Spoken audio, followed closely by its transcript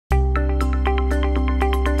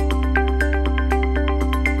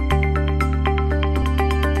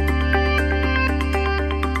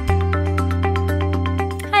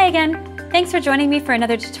again! Thanks for joining me for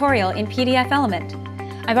another tutorial in PDFelement.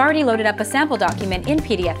 I've already loaded up a sample document in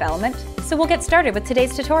PDFelement, so we'll get started with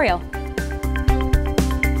today's tutorial.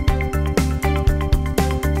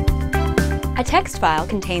 A text file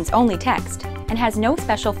contains only text and has no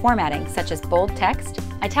special formatting such as bold text,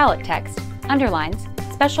 italic text, underlines,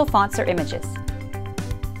 special fonts, or images.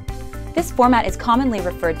 This format is commonly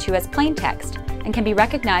referred to as plain text and can be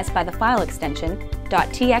recognized by the file extension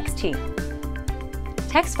 .txt.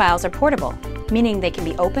 Text files are portable, meaning they can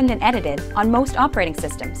be opened and edited on most operating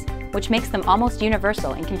systems, which makes them almost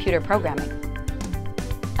universal in computer programming.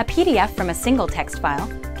 A PDF from a single text file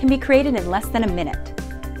can be created in less than a minute.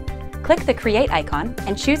 Click the Create icon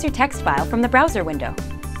and choose your text file from the browser window.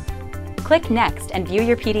 Click Next and view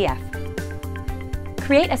your PDF.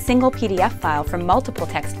 Create a single PDF file from multiple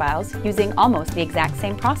text files using almost the exact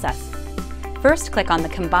same process. First, click on the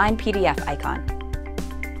Combine PDF icon.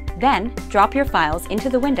 Then, drop your files into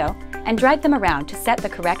the window and drag them around to set the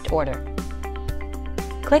correct order.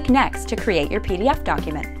 Click Next to create your PDF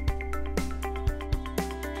document.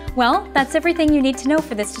 Well, that's everything you need to know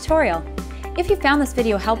for this tutorial. If you found this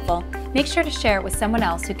video helpful, make sure to share it with someone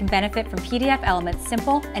else who can benefit from PDFelement's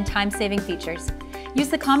simple and time-saving features. Use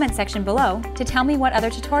the comment section below to tell me what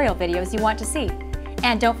other tutorial videos you want to see.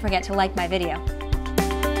 And don't forget to like my video.